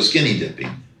wants to go skinny dipping.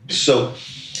 So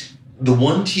the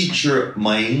one teacher,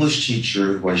 my English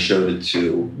teacher who I showed it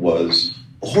to, was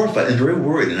horrified and very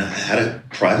worried. And I had a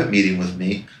private meeting with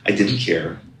me. I didn't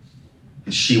care.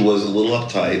 She was a little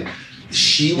uptight.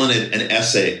 She wanted an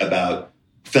essay about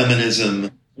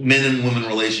feminism, men and women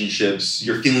relationships,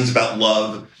 your feelings about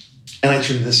love. And I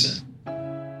turned this in.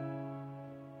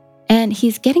 And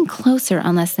he's getting closer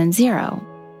on Less Than Zero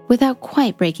without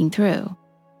quite breaking through.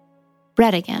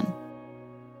 Brett again.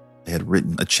 I had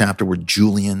written a chapter where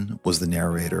Julian was the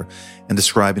narrator and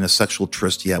describing a sexual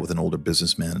tryst he had with an older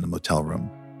businessman in a motel room.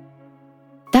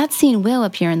 That scene will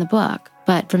appear in the book,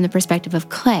 but from the perspective of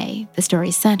Clay, the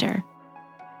story's center.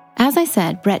 As I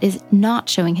said, Brett is not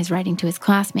showing his writing to his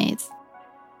classmates.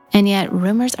 And yet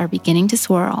rumors are beginning to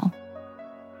swirl.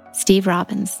 Steve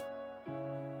Robbins.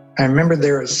 I remember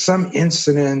there was some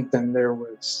incident and there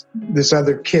was this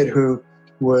other kid who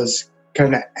was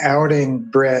kind of outing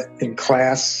Brett in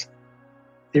class.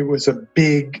 It was a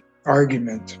big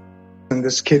argument, and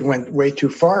this kid went way too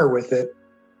far with it.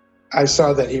 I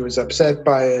saw that he was upset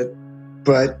by it,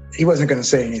 but he wasn't going to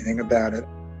say anything about it.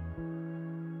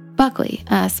 Buckley,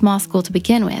 a small school to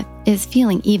begin with, is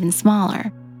feeling even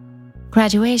smaller.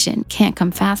 Graduation can't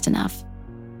come fast enough.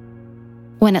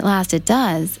 When at last it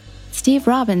does, Steve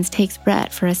Robbins takes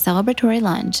Brett for a celebratory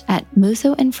lunch at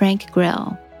Musso and Frank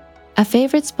Grill, a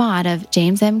favorite spot of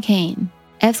James M. Cain,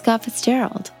 F. Scott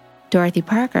Fitzgerald, Dorothy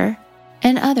Parker,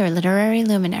 and other literary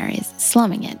luminaries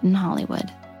slumming it in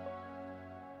Hollywood.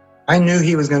 I knew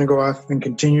he was going to go off and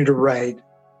continue to write,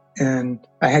 and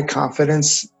I had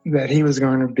confidence that he was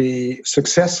going to be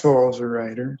successful as a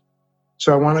writer.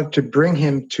 So I wanted to bring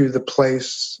him to the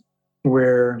place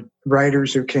where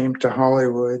writers who came to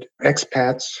Hollywood,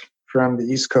 expats from the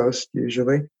East Coast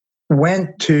usually,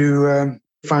 went to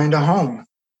find a home.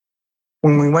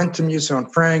 When we went to Musso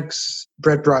and Frank's,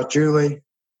 Brett brought Julie.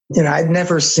 I'd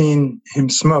never seen him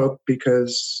smoke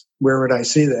because where would I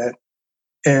see that?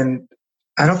 And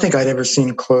I don't think I'd ever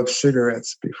seen clove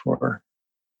cigarettes before.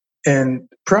 And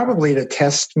probably to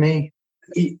test me,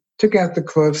 he took out the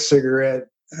clove cigarette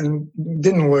and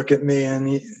didn't look at me, and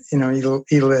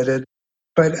he lit it.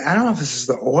 But I don't know if this is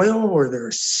the oil or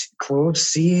there's clove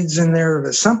seeds in there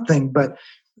or something, but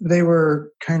they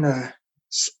were kind of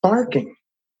sparking.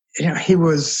 He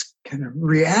was kind of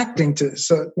reacting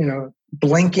to,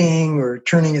 blinking or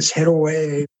turning his head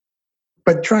away,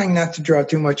 but trying not to draw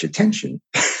too much attention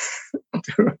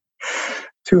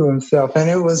to himself. And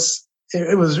it was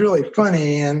really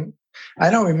funny. And I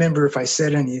don't remember if I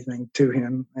said anything to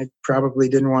him. I probably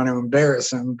didn't want to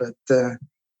embarrass him, but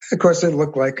of course it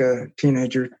looked like a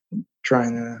teenager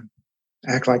trying to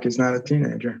act like he's not a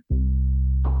teenager.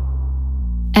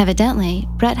 Evidently,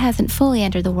 Brett hasn't fully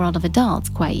entered the world of adults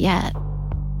quite yet.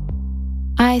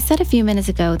 I said a few minutes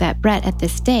ago that Brett at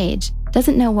this stage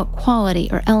doesn't know what quality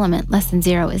or element Less Than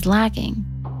Zero is lacking,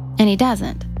 and he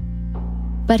doesn't.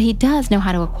 But he does know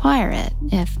how to acquire it,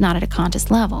 if not at a conscious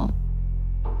level,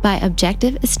 by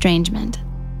objective estrangement.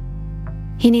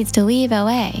 He needs to leave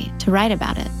LA to write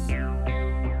about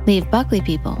it, leave Buckley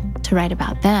people to write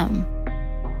about them.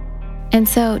 And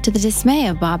so, to the dismay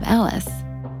of Bob Ellis,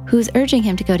 who's urging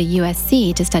him to go to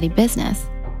USC to study business,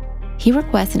 he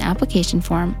requests an application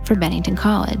form for Bennington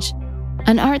College,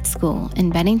 an art school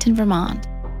in Bennington, Vermont,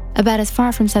 about as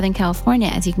far from Southern California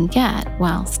as you can get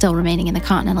while still remaining in the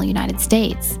continental United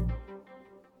States.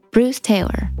 Bruce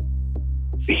Taylor.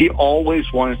 He always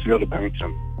wanted to go to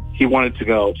Bennington. He wanted to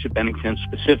go to Bennington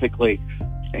specifically.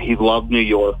 He loved New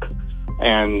York,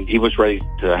 and he was ready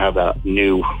to have that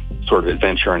new sort of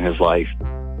adventure in his life.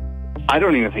 I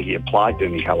don't even think he applied to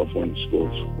any California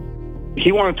schools.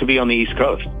 He wanted to be on the East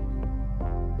Coast.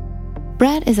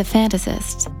 Brett is a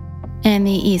fantasist, and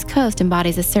the East Coast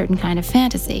embodies a certain kind of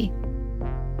fantasy.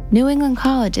 New England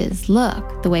colleges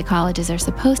look the way colleges are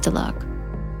supposed to look,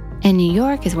 and New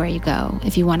York is where you go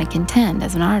if you want to contend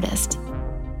as an artist.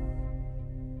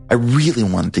 I really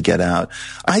wanted to get out.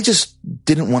 I just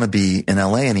didn't want to be in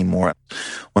LA anymore.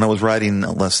 When I was writing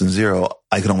Less Than Zero,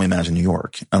 I could only imagine New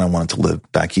York, and I wanted to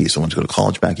live back east. I wanted to go to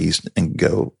college back east and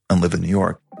go and live in New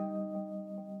York.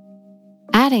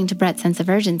 Adding to Brett's sense of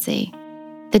urgency,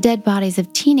 the dead bodies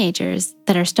of teenagers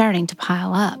that are starting to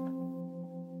pile up.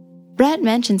 Brett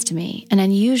mentions to me an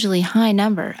unusually high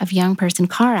number of young person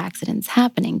car accidents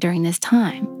happening during this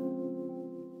time.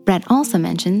 Brett also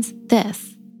mentions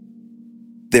this.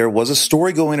 there was a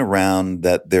story going around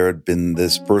that there had been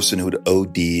this person who had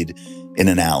OD'd in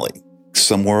an alley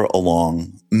somewhere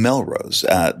along Melrose.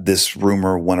 This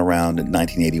rumor went around in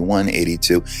 1981,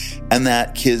 82, and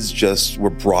that kids just were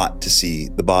brought to see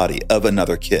the body of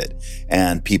another kid.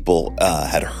 And people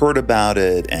had heard about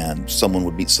it, and someone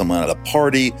would meet someone at a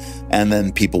party, and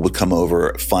then people would come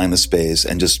over, find the space,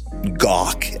 and just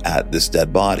gawk at this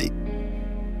dead body.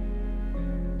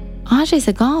 Ajay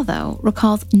Sehgal, though,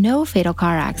 recalls no fatal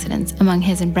car accidents among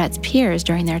his and Brett's peers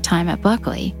during their time at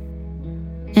Buckley.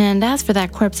 And as for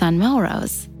that corpse on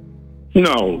Melrose...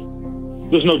 No,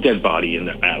 there's no dead body in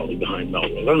the alley behind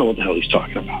Melrose. I don't know what the hell he's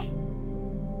talking about.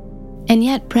 And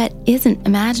yet Brett isn't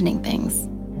imagining things.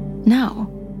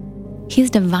 No, he's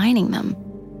divining them.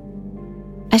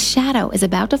 A shadow is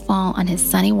about to fall on his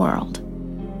sunny world.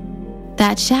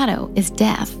 That shadow is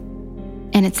death.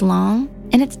 And it's long,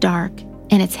 and it's dark,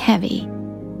 and it's heavy.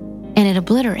 And it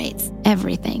obliterates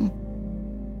everything.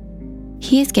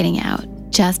 He's getting out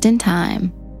just in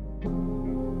time.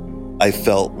 I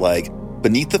felt like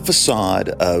beneath the facade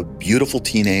of beautiful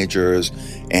teenagers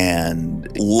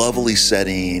and lovely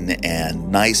setting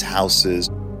and nice houses,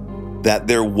 that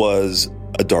there was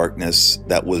a darkness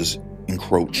that was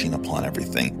encroaching upon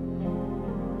everything.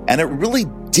 And I really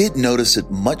did notice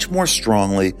it much more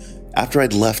strongly after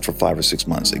I'd left for 5 or 6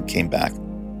 months and came back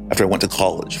after I went to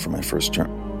college for my first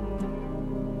term.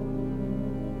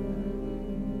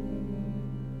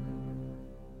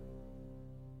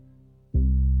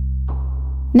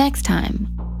 Next time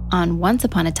on Once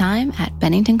Upon a Time at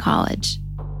Bennington College.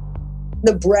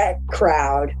 The Brett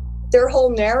crowd, their whole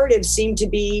narrative seemed to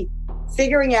be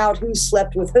figuring out who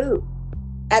slept with who.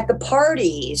 At the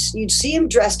parties, you'd see them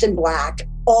dressed in black,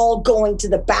 all going to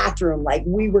the bathroom like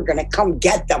we were going to come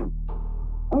get them.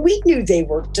 And we knew they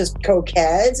were just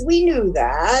cokeheads. We knew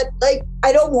that. Like,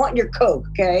 I don't want your coke,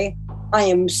 okay? I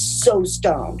am so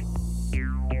stoned.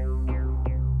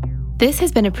 This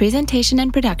has been a presentation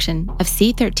and production of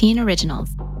C13 Originals,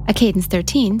 a Cadence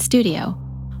 13 studio.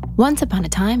 Once Upon a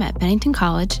Time at Bennington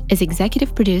College is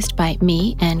executive produced by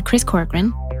me and Chris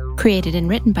Corcoran, created and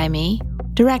written by me,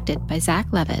 directed by Zach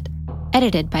Levitt,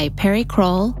 edited by Perry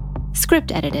Kroll,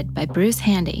 script edited by Bruce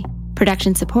Handy,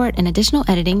 production support and additional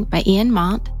editing by Ian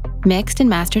Mont, mixed and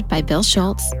mastered by Bill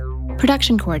Schultz,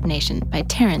 production coordination by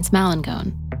Terrence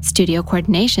Malangone, studio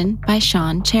coordination by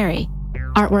Sean Cherry,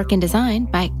 artwork and design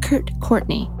by Kurt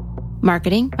Courtney,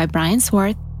 marketing by Brian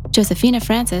Swarth, Josephina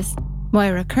Francis,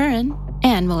 Moira Curran,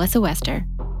 and Melissa Wester.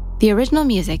 The original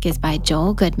music is by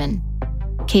Joel Goodman.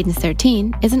 Cadence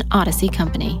 13 is an Odyssey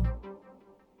company.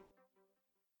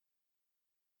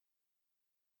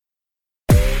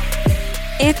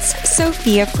 It's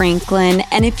Sophia Franklin,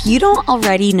 and if you don't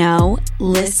already know,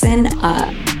 listen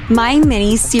up. My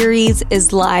mini-series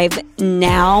is live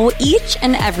now each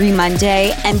and every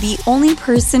Monday, and the only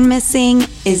person missing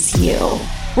is you.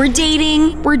 We're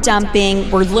dating, we're dumping,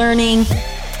 we're learning,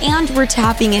 and we're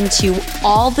tapping into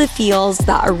all the feels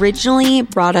that originally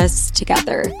brought us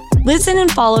together. Listen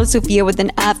and follow Sophia with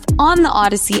an F on the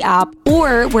Odyssey app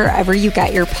or wherever you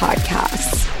get your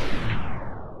podcasts.